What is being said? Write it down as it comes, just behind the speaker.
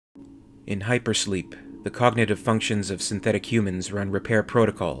In hypersleep, the cognitive functions of synthetic humans run repair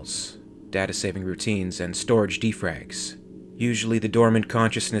protocols, data-saving routines, and storage defrags. Usually the dormant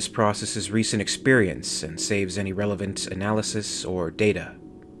consciousness processes recent experience and saves any relevant analysis or data.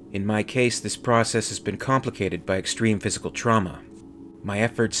 In my case, this process has been complicated by extreme physical trauma. My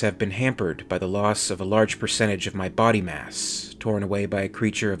efforts have been hampered by the loss of a large percentage of my body mass, torn away by a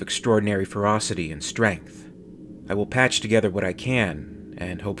creature of extraordinary ferocity and strength. I will patch together what I can,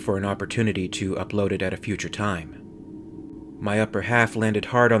 and hope for an opportunity to upload it at a future time. My upper half landed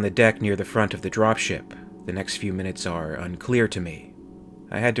hard on the deck near the front of the dropship. The next few minutes are unclear to me.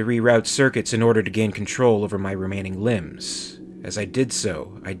 I had to reroute circuits in order to gain control over my remaining limbs. As I did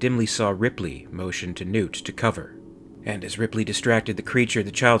so, I dimly saw Ripley motion to Newt to cover. And as Ripley distracted the creature,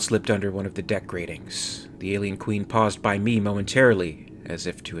 the child slipped under one of the deck gratings. The alien queen paused by me momentarily, as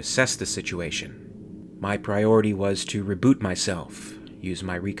if to assess the situation. My priority was to reboot myself, use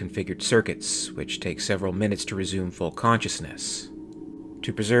my reconfigured circuits, which take several minutes to resume full consciousness.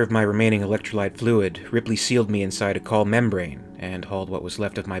 To preserve my remaining electrolyte fluid, Ripley sealed me inside a call membrane and hauled what was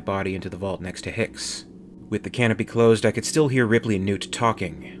left of my body into the vault next to Hicks. With the canopy closed, I could still hear Ripley and Newt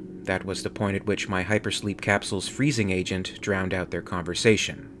talking. That was the point at which my hypersleep capsule's freezing agent drowned out their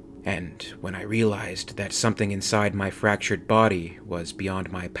conversation. And when I realized that something inside my fractured body was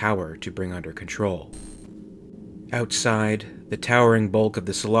beyond my power to bring under control. Outside, the towering bulk of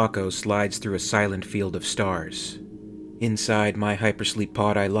the Sulaco slides through a silent field of stars. Inside my hypersleep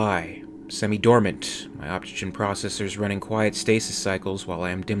pod I lie, semi-dormant, my oxygen processors running quiet stasis cycles while I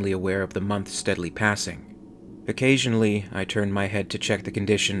am dimly aware of the month steadily passing. Occasionally, I turn my head to check the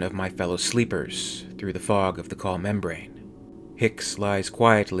condition of my fellow sleepers through the fog of the call membrane. Hicks lies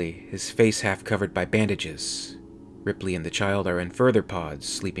quietly, his face half covered by bandages. Ripley and the child are in further pods,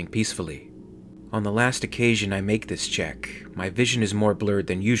 sleeping peacefully. On the last occasion I make this check, my vision is more blurred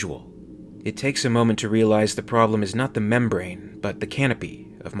than usual. It takes a moment to realize the problem is not the membrane, but the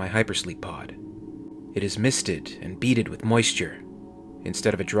canopy of my hypersleep pod. It is misted and beaded with moisture.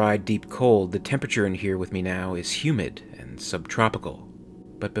 Instead of a dry, deep cold, the temperature in here with me now is humid and subtropical.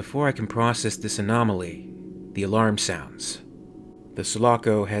 But before I can process this anomaly, the alarm sounds. The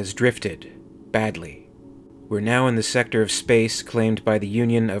Sulaco has drifted, badly. We're now in the sector of space claimed by the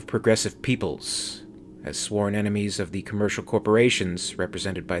Union of Progressive Peoples. As sworn enemies of the commercial corporations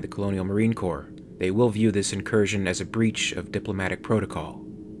represented by the Colonial Marine Corps, they will view this incursion as a breach of diplomatic protocol.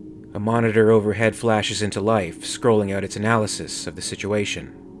 A monitor overhead flashes into life, scrolling out its analysis of the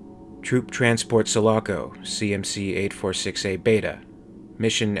situation. Troop Transport Sulaco, CMC 846A Beta.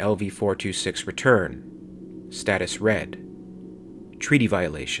 Mission LV-426 Return. Status Red. Treaty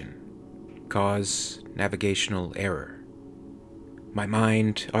violation. Cause navigational error. My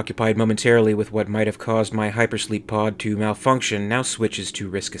mind, occupied momentarily with what might have caused my hypersleep pod to malfunction, now switches to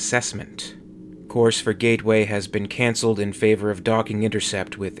risk assessment. Course for Gateway has been cancelled in favor of docking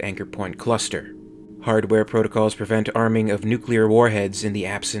intercept with Anchorpoint Cluster. Hardware protocols prevent arming of nuclear warheads in the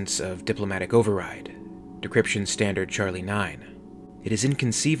absence of diplomatic override. Decryption standard Charlie 9. It is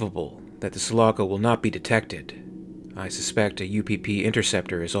inconceivable that the Sulaco will not be detected. I suspect a UPP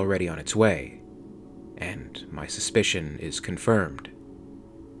interceptor is already on its way. And my suspicion is confirmed.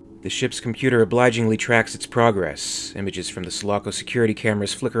 The ship's computer obligingly tracks its progress. Images from the Sulaco security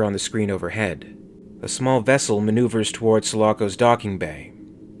cameras flicker on the screen overhead. A small vessel maneuvers toward Sulaco's docking bay.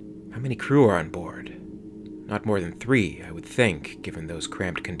 How many crew are on board? Not more than 3, I would think, given those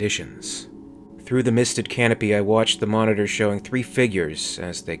cramped conditions. Through the misted canopy, I watched the monitor showing 3 figures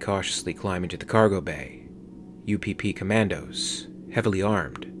as they cautiously climb into the cargo bay. UPP commandos, heavily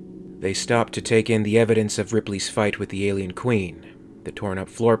armed. They stopped to take in the evidence of Ripley's fight with the alien queen, the torn-up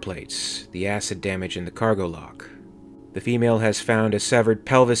floor plates, the acid damage in the cargo lock. The female has found a severed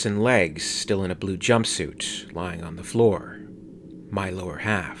pelvis and legs, still in a blue jumpsuit, lying on the floor. My lower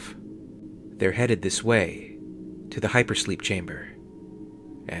half. They're headed this way, to the hypersleep chamber.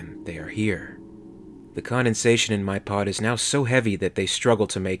 And they are here. The condensation in my pod is now so heavy that they struggle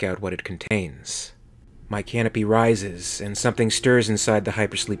to make out what it contains. My canopy rises, and something stirs inside the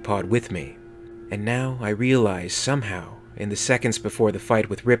hypersleep pod with me. And now I realize, somehow, in the seconds before the fight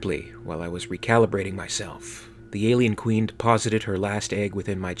with Ripley, while I was recalibrating myself, the alien queen deposited her last egg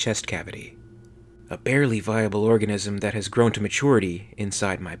within my chest cavity. A barely viable organism that has grown to maturity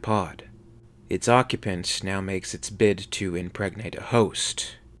inside my pod. Its occupant now makes its bid to impregnate a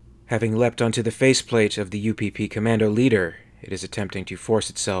host. Having leapt onto the faceplate of the UPP commando leader, it is attempting to force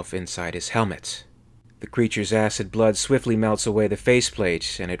itself inside his helmet. The creature's acid blood swiftly melts away the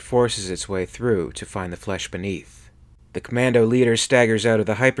faceplate, and it forces its way through to find the flesh beneath. The commando leader staggers out of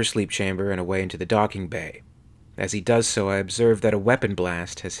the hypersleep chamber and away into the docking bay. As he does so, I observe that a weapon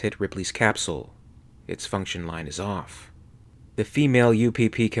blast has hit Ripley's capsule. Its function line is off. The female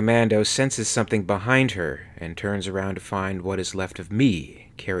UPP commando senses something behind her and turns around to find what is left of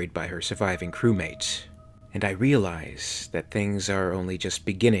me, carried by her surviving crewmate. And I realize that things are only just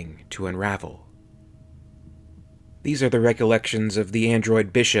beginning to unravel. These are the recollections of the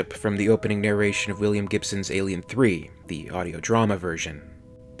android Bishop from the opening narration of William Gibson's Alien 3, the audio drama version.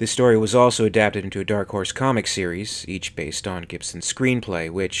 This story was also adapted into a Dark Horse comic series, each based on Gibson's screenplay,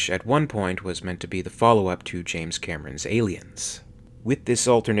 which at one point was meant to be the follow-up to James Cameron's Aliens. With this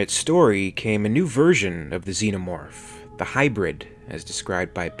alternate story came a new version of the Xenomorph, the Hybrid, as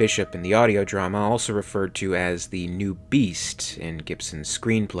described by Bishop in the audio drama, also referred to as the New Beast in Gibson's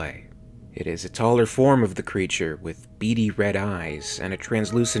screenplay. It is a taller form of the creature, with beady red eyes, and a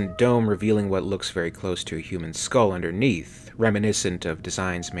translucent dome revealing what looks very close to a human skull underneath, reminiscent of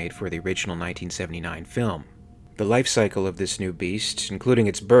designs made for the original 1979 film. The life cycle of this new beast, including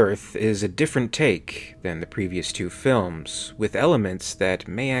its birth, is a different take than the previous two films, with elements that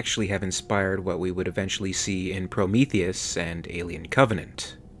may actually have inspired what we would eventually see in Prometheus and Alien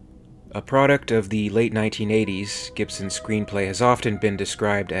Covenant. A product of the late 1980s, Gibson's screenplay has often been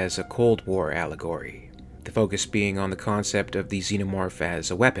described as a Cold War allegory, the focus being on the concept of the xenomorph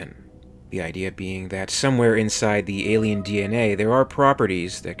as a weapon. The idea being that somewhere inside the alien DNA there are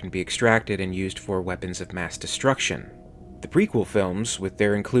properties that can be extracted and used for weapons of mass destruction. The prequel films, with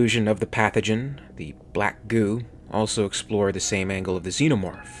their inclusion of the pathogen, the black goo, also explore the same angle of the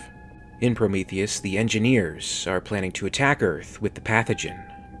xenomorph. In Prometheus, the engineers are planning to attack Earth with the pathogen,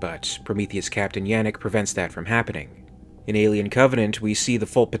 but Prometheus Captain Yannick prevents that from happening. In Alien Covenant, we see the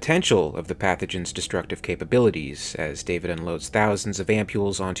full potential of the pathogen's destructive capabilities, as David unloads thousands of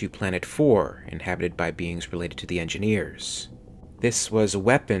ampules onto Planet 4, inhabited by beings related to the engineers. This was a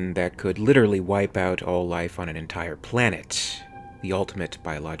weapon that could literally wipe out all life on an entire planet, the ultimate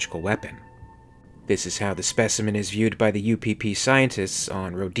biological weapon. This is how the specimen is viewed by the UPP scientists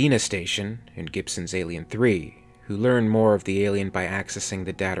on Rodina Station in Gibson's Alien 3, who learn more of the alien by accessing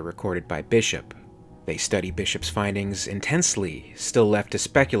the data recorded by Bishop. They study Bishop's findings intensely, still left to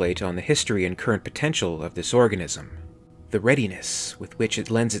speculate on the history and current potential of this organism. The readiness with which it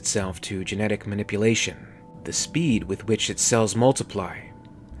lends itself to genetic manipulation, the speed with which its cells multiply,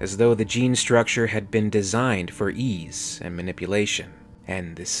 as though the gene structure had been designed for ease and manipulation,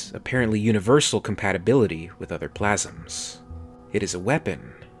 and this apparently universal compatibility with other plasms. It is a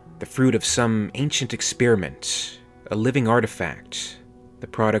weapon, the fruit of some ancient experiment, a living artifact, the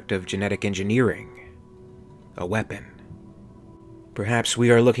product of genetic engineering. A weapon. Perhaps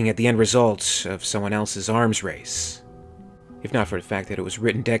we are looking at the end result of someone else's arms race. If not for the fact that it was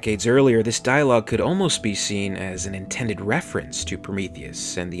written decades earlier, this dialogue could almost be seen as an intended reference to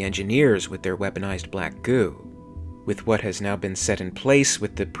Prometheus and the engineers with their weaponized black goo. With what has now been set in place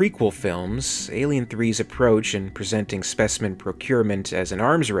with the prequel films, Alien 3's approach in presenting specimen procurement as an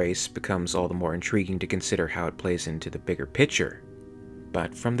arms race becomes all the more intriguing to consider how it plays into the bigger picture.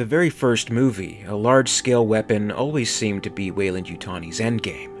 But from the very first movie, a large-scale weapon always seemed to be WEYLAND-YUTANI's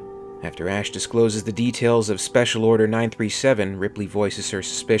endgame. After Ash discloses the details of Special Order 937, Ripley voices her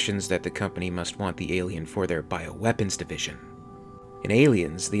suspicions that the company must want the alien for their bioweapons division. In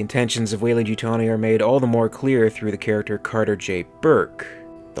Aliens, the intentions of WEYLAND-YUTANI are made all the more clear through the character Carter J. Burke.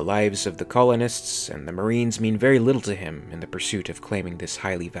 The lives of the colonists and the Marines mean very little to him in the pursuit of claiming this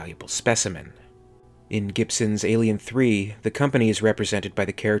highly valuable specimen. In Gibson's Alien 3, the company is represented by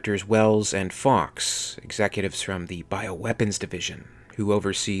the characters Wells and Fox, executives from the Bioweapons Division, who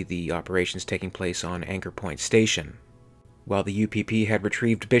oversee the operations taking place on Anchorpoint Station. While the UPP had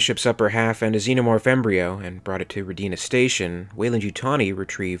retrieved Bishop's upper half and a xenomorph embryo and brought it to Rodina Station, WEYLAND-YUTANI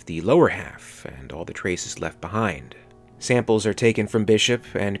retrieved the lower half and all the traces left behind. Samples are taken from Bishop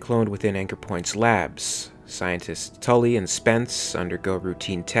and cloned within Anchorpoint's labs. Scientists Tully and Spence undergo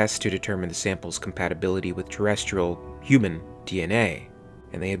routine tests to determine the sample's compatibility with terrestrial, human DNA,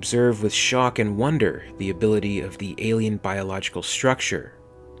 and they observe with shock and wonder the ability of the alien biological structure.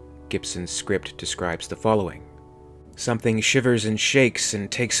 Gibson's script describes the following. Something shivers and shakes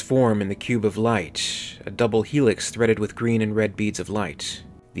and takes form in the cube of light, a double helix threaded with green and red beads of light.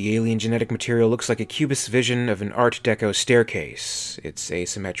 The alien genetic material looks like a cubist vision of an Art Deco staircase, its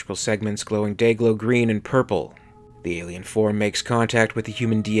asymmetrical segments glowing day-glow green and purple. The alien form makes contact with the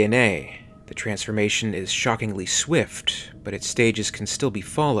human DNA. The transformation is shockingly swift, but its stages can still be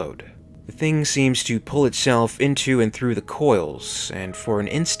followed. The thing seems to pull itself into and through the coils, and for an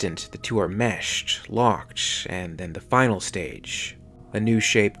instant the two are meshed, locked, and then the final stage. A new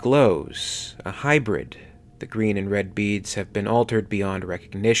shape glows, a hybrid. The green and red beads have been altered beyond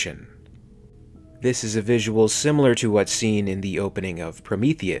recognition. This is a visual similar to what's seen in the opening of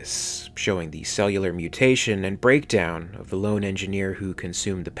Prometheus, showing the cellular mutation and breakdown of the lone engineer who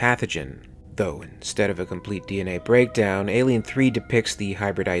consumed the pathogen. Though instead of a complete DNA breakdown, Alien 3 depicts the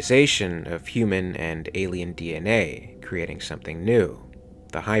hybridization of human and alien DNA, creating something new,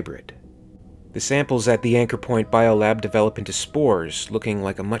 the hybrid. The samples at the Anchorpoint biolab develop into spores, looking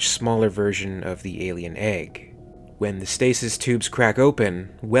like a much smaller version of the alien egg. When the stasis tubes crack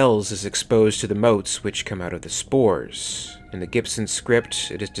open, Wells is exposed to the motes which come out of the spores. In the Gibson script,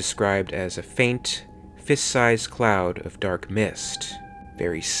 it is described as a faint, fist-sized cloud of dark mist,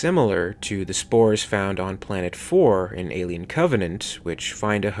 very similar to the spores found on Planet 4 in Alien Covenant, which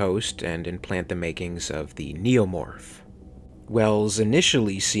find a host and implant the makings of the Neomorph. Wells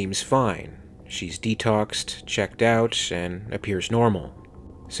initially seems fine. She's detoxed, checked out, and appears normal.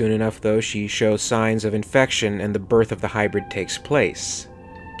 Soon enough, though, she shows signs of infection and the birth of the hybrid takes place.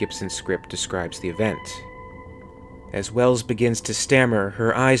 Gibson's script describes the event. As Wells begins to stammer,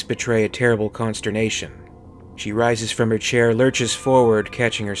 her eyes betray a terrible consternation. She rises from her chair, lurches forward,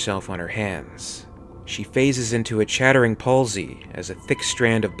 catching herself on her hands. She phases into a chattering palsy as a thick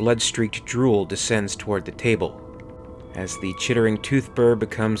strand of blood-streaked drool descends toward the table. As the chittering tooth burr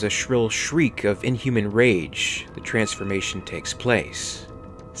becomes a shrill shriek of inhuman rage, the transformation takes place.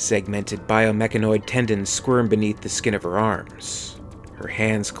 Segmented biomechanoid tendons squirm beneath the skin of her arms. Her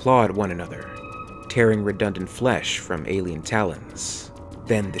hands claw at one another, tearing redundant flesh from alien talons.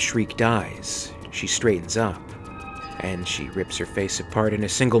 Then the shriek dies. She straightens up, and she rips her face apart in a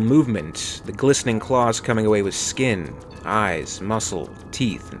single movement, the glistening claws coming away with skin, eyes, muscle,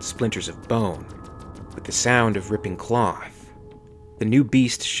 teeth, and splinters of bone. With the sound of ripping cloth, the new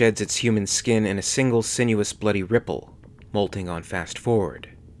beast sheds its human skin in a single sinuous bloody ripple, molting on fast forward.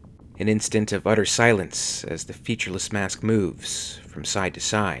 An instant of utter silence as the featureless mask moves from side to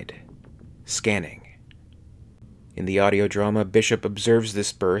side, scanning. In the audio drama, Bishop observes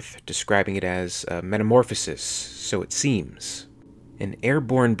this birth, describing it as a metamorphosis, so it seems. An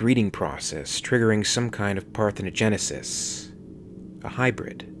airborne breeding process triggering some kind of parthenogenesis. A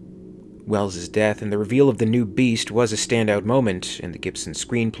hybrid. Wells' death and the reveal of the new beast was a standout moment in the Gibson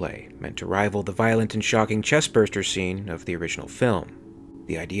screenplay, meant to rival the violent and shocking chestburster scene of the original film.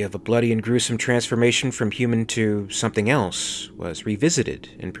 The idea of a bloody and gruesome transformation from human to something else was revisited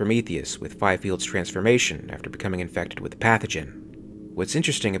in Prometheus with Fifield's transformation after becoming infected with the pathogen. What's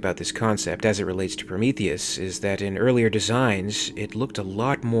interesting about this concept as it relates to Prometheus is that in earlier designs, it looked a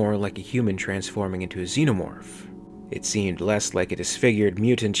lot more like a human transforming into a xenomorph. It seemed less like a disfigured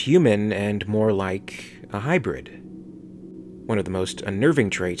mutant human and more like a hybrid. One of the most unnerving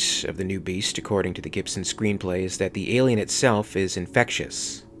traits of the new beast, according to the Gibson screenplay, is that the alien itself is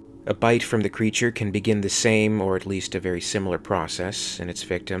infectious. A bite from the creature can begin the same, or at least a very similar process, in its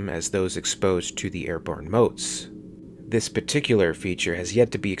victim as those exposed to the airborne motes. This particular feature has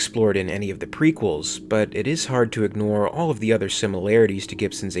yet to be explored in any of the prequels, but it is hard to ignore all of the other similarities to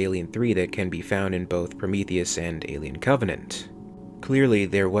Gibson's Alien 3 that can be found in both Prometheus and Alien Covenant. Clearly,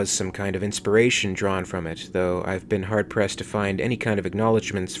 there was some kind of inspiration drawn from it, though I've been hard-pressed to find any kind of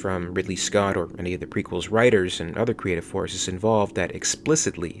acknowledgments from Ridley Scott or any of the prequel's writers and other creative forces involved that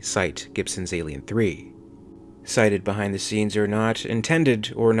explicitly cite Gibson's Alien 3. Cited behind the scenes or not,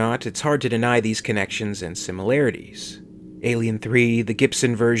 intended or not, it's hard to deny these connections and similarities. Alien 3, the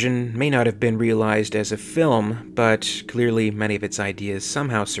Gibson version, may not have been realized as a film, but clearly many of its ideas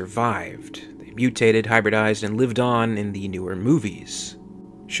somehow survived. Mutated, hybridized, and lived on in the newer movies.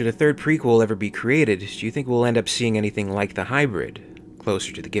 Should a third prequel ever be created, do you think we'll end up seeing anything like the hybrid,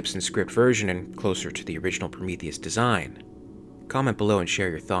 closer to the Gibson script version and closer to the original Prometheus design? Comment below and share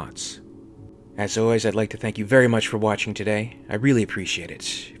your thoughts. As always, I'd like to thank you very much for watching today. I really appreciate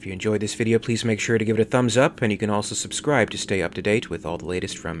it. If you enjoyed this video, please make sure to give it a thumbs up, and you can also subscribe to stay up to date with all the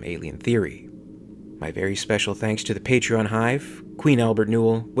latest from Alien Theory. My very special thanks to the Patreon Hive, Queen Albert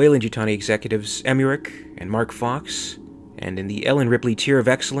Newell, WEYLAND YUTANI executives EmYarUk and Mark Fox, and in the Ellen Ripley Tier of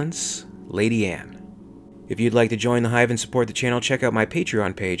Excellence, Lady Anne. If you'd like to join the Hive and support the channel, check out my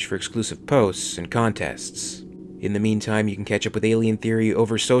Patreon page for exclusive posts and contests. In the meantime, you can catch up with Alien Theory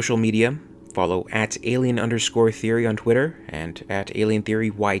over social media. Follow @alien_theory on Twitter and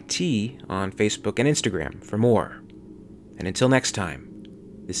 @alientheoryYT on Facebook and Instagram for more. And until next time,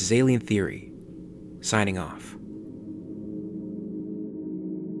 this is Alien Theory, signing off.